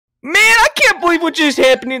Man, I can't believe what just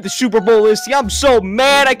happened in the Super Bowl listing. I'm so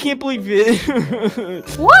mad. I can't believe it.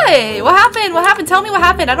 What? What happened? What happened? Tell me what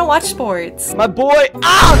happened. I don't watch sports. My boy.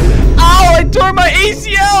 Ow! I tore my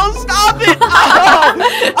ACL. Stop it. Ow!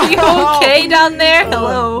 You okay down there?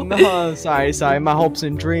 Hello. No, sorry. My hopes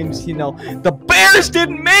and dreams. You know, the Bears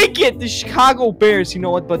didn't make it. The Chicago Bears. You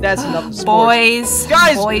know what? But that's enough of sports.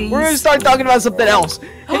 Guys, we're gonna start talking about something else.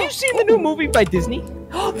 Have you seen the new movie by Disney?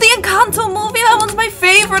 The Encanto movie, that one's my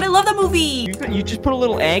favorite. I love that movie. You just put a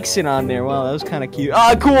little accent on there. Wow, that was kind of cute.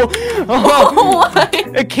 Ah, cool.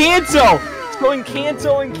 Encanto. It's going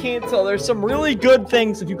Encanto. There's some really good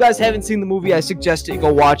things. If you guys haven't seen the movie, I suggest it.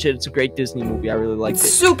 Go watch it. It's a great Disney movie. I really liked it.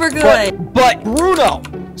 Super good. But Bruno.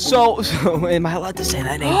 So am I allowed to say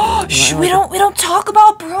that name? Shh, we don't talk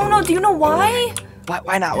about Bruno. Do you know why?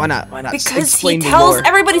 Why not? Because he tells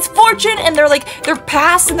everybody's fortune and their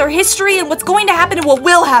past and their history and what's going to happen and what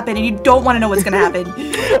will happen, and you don't want to know what's gonna happen.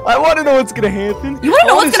 I want to know what's gonna happen. You want to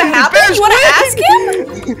know what's gonna happen? You want to ask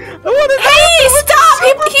him? Hey, stop!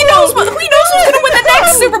 He knows who's gonna win the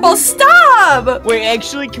next Super Bowl. Stop! Wait,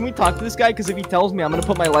 actually, can we talk to this guy? Because if he tells me, I'm gonna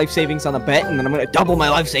put my life savings on a bet, and then I'm gonna double my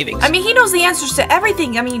life savings. I mean, he knows the answers to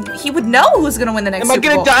everything. I mean, he would know who's gonna win the next Super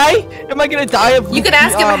Bowl. Am I gonna die? Am I gonna die of? You can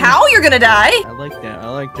ask him how you're gonna die. I like that.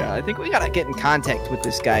 I think we gotta get in contact with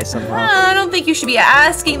this guy somehow. I don't think you should be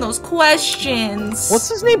asking those questions. What's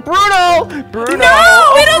his name? Bruno! No, we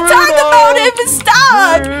don't talk about him!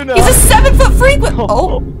 Stop! Bruno. He's a 7-foot freak with—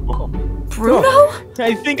 Bruno?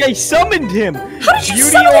 I think I summoned him! How did you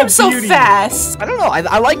summon him so fast? I don't know,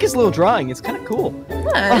 I like his little drawing, it's kinda cool.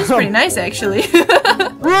 It's pretty nice, actually.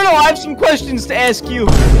 Bruno, I have some questions to ask you.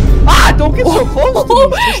 Don't get so close to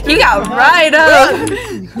me, sister. He got right up!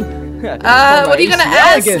 what are you gonna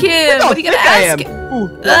ask him? What are you gonna ask him?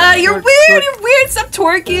 You're weird, stop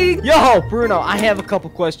twerking! Yo, Bruno, I have a couple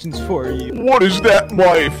questions for you. What is that,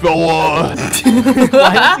 my fella?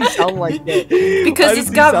 Why does he sound like that? Because he's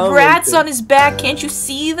got rats on his back, can't you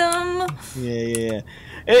see them? Yeah.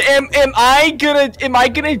 Am I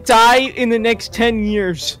gonna die in the next 10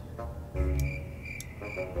 years?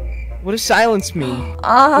 What does silence mean?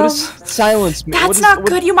 What does silence mean? That's not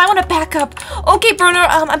good. You might want to back up. Okay, Bruno,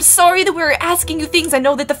 I'm sorry that we're asking you things. I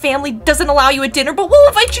know that the family doesn't allow you at dinner, but we'll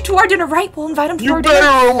invite you to our dinner, right? We'll invite him to our dinner. You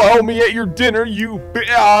better allow me at your dinner, you're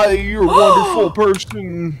a wonderful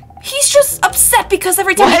person. He's just upset because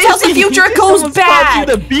every time he tells the future, it goes bad. Called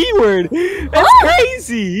you the B word. That's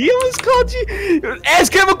crazy. He almost called you.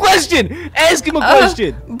 Ask him a question. Ask him a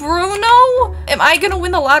question. Bruno, am I gonna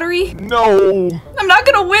win the lottery? No. I'm not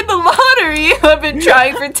gonna win the lottery. I've been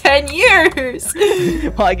trying for 10 years.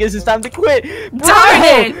 Well, I guess it's time to quit. Darn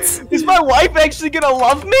it! Is my wife actually gonna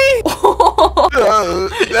love me?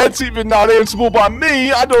 That's even not answerable by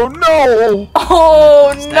me. I don't know.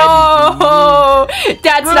 Oh no!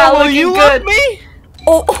 That's not looking you good. Love me?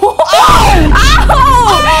 Oh!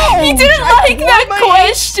 He didn't like that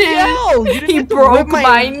question. He broke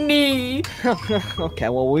my knee. Okay,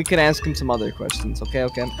 well we can ask him some other questions. Okay.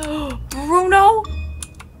 Bruno?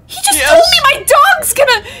 He just told me my dog's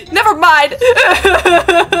gonna. Never mind.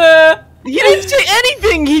 He didn't say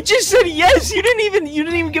anything. He just said yes. You didn't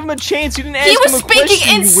even give him a chance. You didn't ask him a question. He was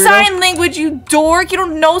speaking in sign language, you dork. You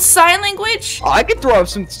don't know sign language? Oh, I could throw up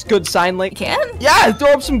some good sign language. You can? Yeah, I throw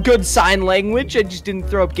up some good sign language. I just didn't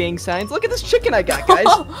throw up gang signs. Look at this chicken I got, guys.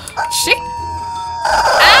 Chicken?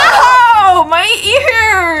 Ow! My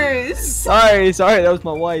ears! Sorry, that was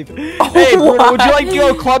my wife. Hey, Bruno, would you like to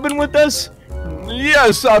go clubbing with us?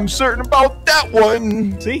 Yes, I'm certain about that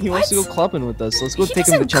one. See, he wants to go clubbing with us. Let's go take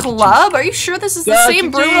him to Chuck E. Cheese. Club? Are you sure this is the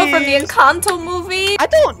same Bruno from the Encanto movie? I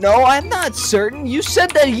don't know. I'm not certain. You said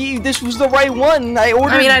that this was the right one. I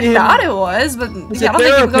thought it was, but I don't think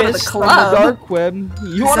he would go to the club. On the dark web.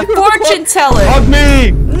 He's a fortune teller. Hug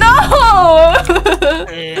me! No!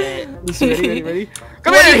 Listen, ready?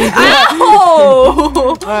 Come here!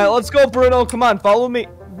 Ow! Alright, let's go, Bruno. Come on, follow me.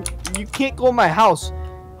 You can't go in my house.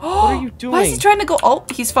 What are you doing? Why is he trying to go? Oh,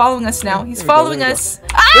 he's following us now. He's following us.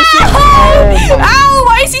 Ow! Ow!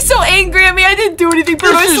 Why is he so angry at me? I didn't do anything.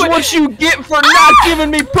 This is what you get for not giving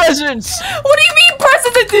me presents. What do you mean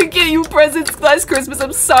presents? I didn't get you presents last Christmas.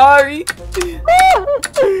 I'm sorry.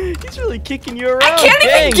 He's really kicking you around. I can't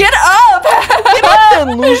even get up. Get up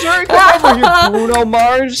then, loser. Come over here, Bruno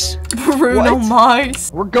Mars. Bruno Mars.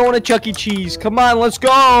 We're going to Chuck E. Cheese. Come on, let's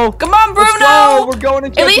go. Come on, Bruno. Let's go. We're going to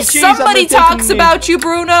Chuck E. Cheese. At least somebody talks about you,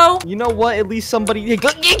 Bruno. You know what? At least somebody. You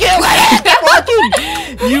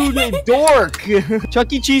dork.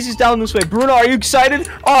 Chuck E. Cheese is down this way. Bruno, are you excited?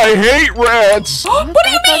 I hate rats. What do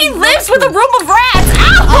you mean he lives with a room of rats?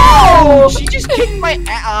 Ow! Oh, she just kicked my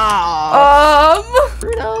ass.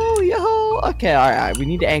 Bruno, yo. Okay, all right. We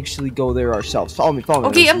need to actually go there ourselves. Follow me.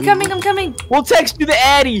 Okay, I'm coming. We'll text you the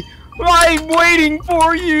Addy. I'm waiting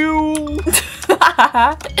for you.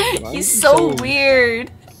 He's so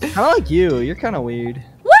weird. Kind of like you. You're kind of weird.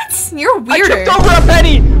 What? You're weirder. I tripped over a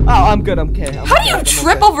penny. Oh, I'm good. I'm okay. How do you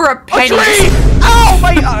trip over a penny? A tree! Oh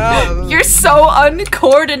my! You're so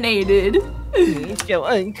uncoordinated. So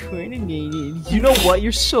uncoordinated. You know what?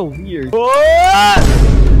 You're so weird.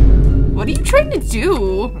 What are you trying to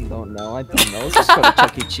do? I don't know. Let's just go to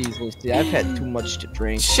Chuck E. Cheese. Lucy. I've had too much to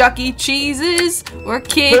drink. Chuck E. Cheese's or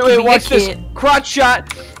kid? Wait, watch this. Crotch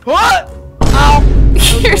shot. What? Ow!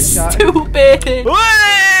 You're stupid. Hey,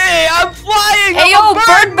 I'm flying. Hey, yo,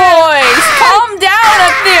 bird boys! Calm down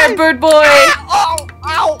up there, bird boy.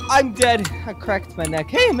 Ow! I'm dead. I cracked my neck.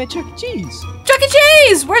 Hey, I'm at Chuck E. Cheese. Chuck E.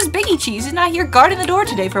 Cheese! Where's Biggie Cheese? He's not here guarding the door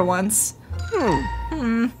today for once.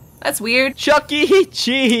 That's weird. Chuck E.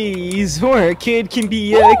 Cheese, where a kid can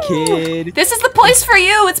be a kid. This is the place for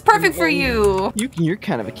you. It's perfect for you. You're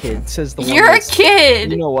kind of a kid, says the one. You're a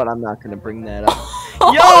kid. You know what? I'm not gonna bring that up.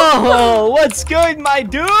 Yo, what's good, my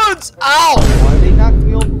dudes? Ow! Why they knocked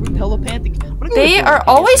me over with telepathic? They are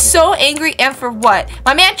always so angry, and for what?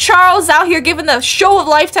 My man Charles out here giving the show of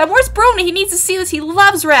lifetime. Where's Bruno? He needs to see this. He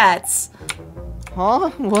loves rats. Huh?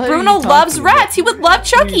 What? Bruno loves rats. He would love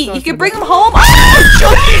Chucky. He could bring him home.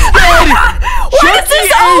 Chucky's dead! Why does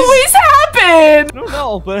this always happen? I don't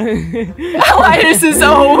know, but why does this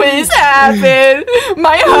always happen?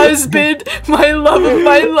 My husband, my love of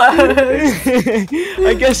my life.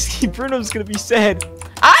 I guess Bruno's gonna be sad.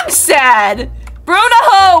 I'm sad.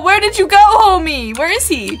 Bruno, where did you go, homie? Where is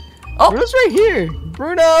he? Oh, Bruno's right here.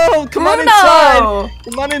 Bruno, come on inside.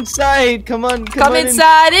 Come on inside. Come on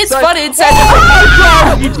inside. It's fun inside. Oh my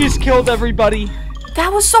God! You just killed everybody.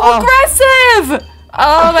 That was so aggressive.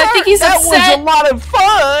 I think he's upset. That was a lot of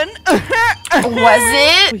fun. Was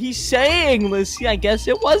it? He's saying, Lissy, I guess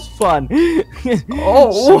it was fun.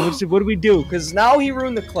 Oh. So what do we do? Because now he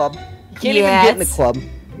ruined the club. He can't even get in the club.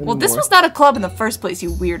 Well, this was not a club in the first place, you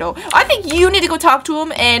weirdo. I think you need to go talk to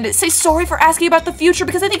him and say sorry for asking about the future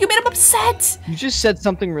because I think you made him upset. You just said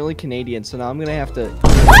something really Canadian, so now I'm gonna have to...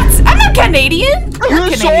 What? I'm not Canadian.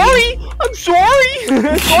 I'm sorry. I'm sorry.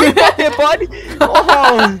 Sorry about that, bud.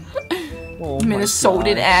 Oh,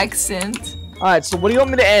 Minnesotan accent. Alright, so what do you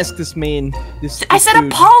want me to ask this man? I said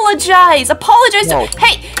dude? Apologize! Apologize No. to-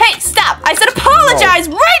 Hey, stop! I said apologize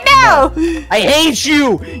right now! I hate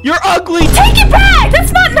you! You're ugly! Take it back!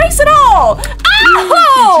 That's not nice at all!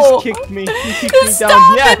 Ow! He just kicked me. He kicked me Stop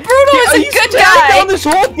down. Yeah. it! Bruno is a He's good tearing guy! down this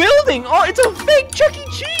whole building! Oh, it's a fake Chuck E.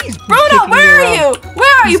 Cheese! Bruno, where are you?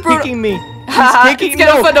 Where are you, He's Bruno? kicking me. Haha, it's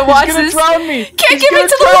gonna be fun to watch this. He's gonna drown me. Kick He's him gonna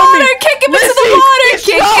into the drown water! me. Kick him into Lissy, the water! he's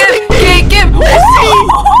Kick drowning him! me. Kick him!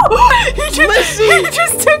 Lissy! He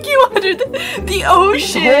just took you under the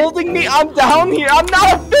ocean! He's holding me. I'm down here. I'm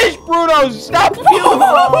not a fish, Bruno. Stop feeling.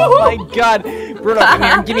 Oh my God, Bruno, come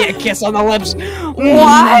here and give me a kiss on the lips.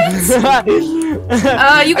 What?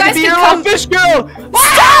 You guys can come. Fish girl.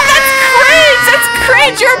 Stop! That's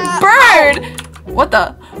cringe! You're a bird! What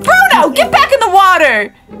the? Bruno, get back in the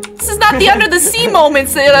water! This is not the under the sea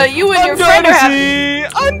moments that you and your friend are having.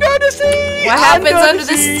 Under the sea! What happens under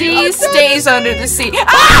the sea stays under the sea.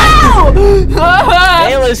 Ow!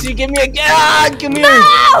 Hey, Lissy, give me a give me No!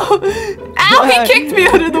 Ow, he kicked me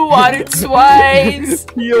under the water twice.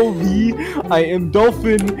 POV, I am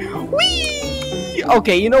dolphin. Whee!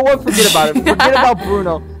 Okay, you know what? Forget about it. Forget about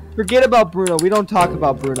Bruno. Forget about Bruno. We don't talk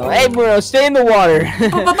about Bruno. Hey, Bruno, stay in the water.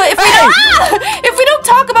 But if we don't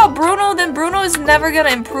talk about Bruno, then Bruno is never gonna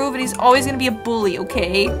improve, and he's always gonna be a bully.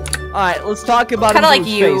 Okay? All right, let's talk about Kinda like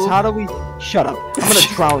his you. face. How do we? Shut up. I'm gonna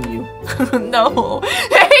drown you. No.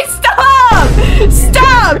 Hey, stop!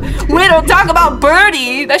 Stop! We don't talk about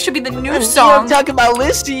Birdie. That should be the new We song. don't talk about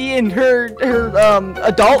Lissy and her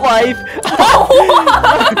adult life.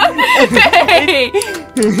 Hey!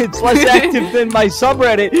 It's less active than my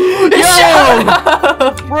subreddit. Shut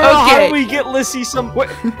up! Bro, how do we get Lissy some...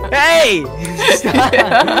 Hey! Stop.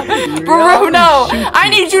 Bruno, I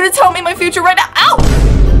need you to tell me my future right now. Ow!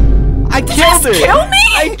 I killed her! Kill me?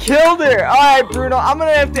 I killed her! Alright, Bruno, I'm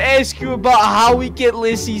gonna have to ask you about how we get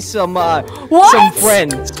Lissy some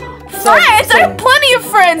friends. Friends? I have plenty of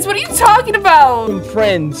friends. What are you talking about? Some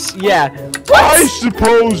friends, yeah. I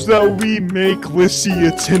suppose that we make Lissy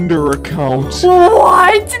a Tinder account.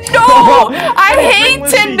 What? No! I hate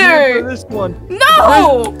Lissy Tinder! here for this one.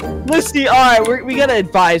 No! Lissy, alright, we gotta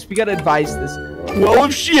advise this. Well,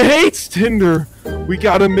 if she hates Tinder, we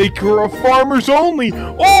gotta make her a farmers only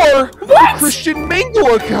or What? a Christian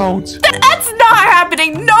Mingle account. That's not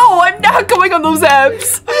happening. No, I'm not going on those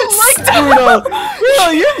apps. Bruno,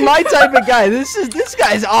 you're my type of guy. This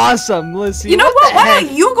guy's awesome. Listen, You know what? Why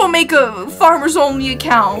don't you go make a farmers only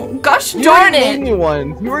account? Gosh You darn already it. made me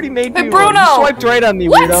one. You already made me Hey, one. Bruno. You swiped right on me,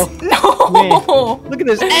 What? weirdo. No. Man, look at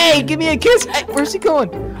this. Hey, give me a kiss. Hey, where's he going?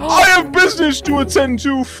 I have business to attend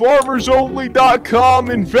to. FarmersOnly.com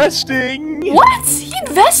investing. What? He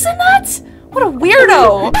invests in that? What a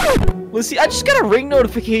weirdo. Let's see. I just got a ring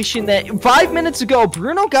notification that 5 minutes ago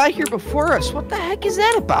Bruno got here before us. What the heck is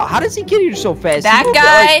that about? How does he get here so fast? That He moved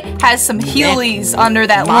guy has some Heelys under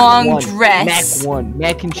that Mac long one, dress. Mac 1.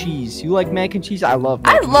 Mac and cheese. You like mac and cheese? I love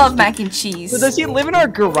I mac and love cheese. mac and cheese. So does he live in our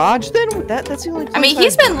garage then? That's the only place I mean,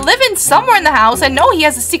 he's been living somewhere in the house. I know he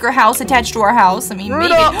has a secret house attached to our house. I mean, maybe.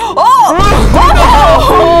 Bruno. Oh!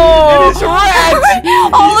 It is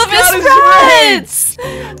rats! All of got his his rats!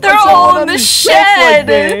 They're all in the shed!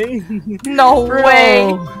 No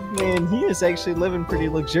way! Man, he is actually living pretty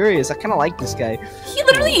luxurious. I kind of like this guy. He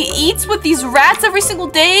literally eats with these rats every single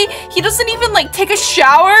day. He doesn't even like take a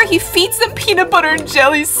shower. He feeds them peanut butter and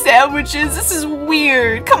jelly sandwiches. This is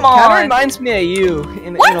weird. Come Kind of on. reminds me of you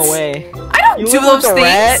in What? a way. I don't You do live with those a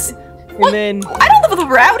things. rat, What? and then I don't live with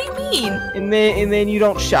a rat. What do you mean? and then you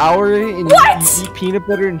don't shower and What? you eat peanut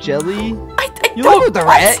butter and jelly. I You don't. live with a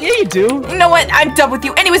what? rat? Yeah, you do. You know what? I'm done with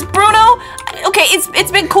you. Anyways, Bruno. Okay,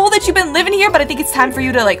 it's been cool that you've been living here, but I think it's time for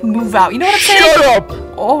you to like move out. You know what I'm saying? Shut up.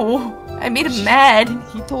 Oh, I made him mad.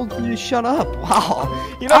 He told you to shut up. Wow.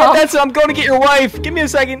 You know what? That's it. I'm going to get your wife. Give me a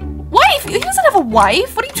second. Wife? He doesn't have a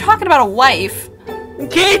wife. What are you talking about, a wife?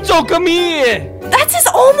 Kato, come here. That's his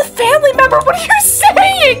only family member. What are you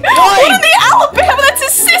saying? What in the Alabama? That's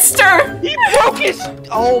his sister. He broke his.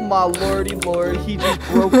 Oh my lordy lord! He just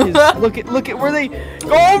broke his. Look at where they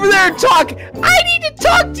go over there and talk. I need to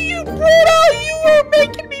talk to you, Bruno. You are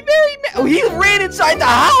making me very mad. Oh, he ran inside the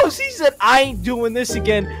house. He said, "I ain't doing this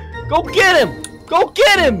again." Go get him. Go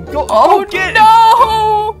get him. Go. Oh go get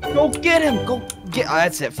no! him. Go get him. Go get. Oh,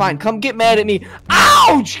 that's it. Fine. Come get mad at me.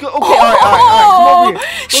 Ouch. Okay. All right. Come over here.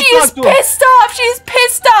 Go She is talk to him. pissed off. She's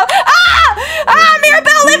pissed off. Ah! Ah!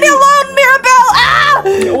 Mirabelle, leave me alone, Mirabelle! Ah!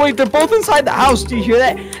 Oh, wait, they're both inside the house. Do you hear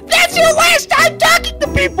that? That's your last time talking to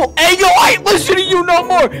people. Hey, yo, I ain't listening to you no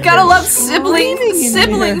more. Gotta love Screaming in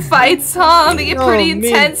sibling here. fights, huh? They get Oh, pretty man.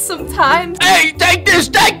 intense sometimes. Hey, take this,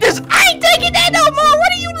 take this. I ain't taking that no more.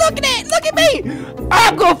 What are you looking at? Look at me.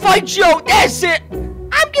 I'm gonna fight you. That's it.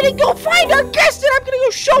 I'm gonna go find our guest and I'm gonna go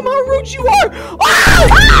show them how rude you are. Ah!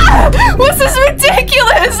 Ah! What's this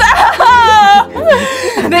ridiculous? Ah!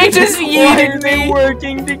 They just Why are yeeted they me.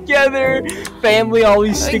 working together? Family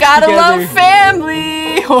always We sticks gotta together. love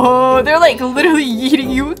family. Oh, they're like literally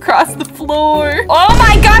yeeting you across the floor. Oh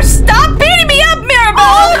my gosh, stop beating me up,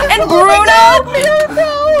 Mirabelle and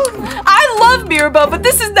Bruno. I love Mirabelle, but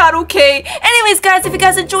this is not okay. Anyways, guys, if you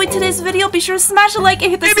guys enjoyed today's video, be sure to smash a like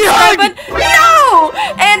and hit the Give me a subscribe hug. button. No!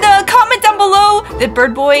 And comment down below that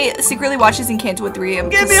Bird Boy secretly watches ENCANTO at 3 a.m.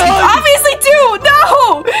 Give me a hug. Obviously, too.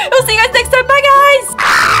 No! We'll see you guys next time. Bye, guys.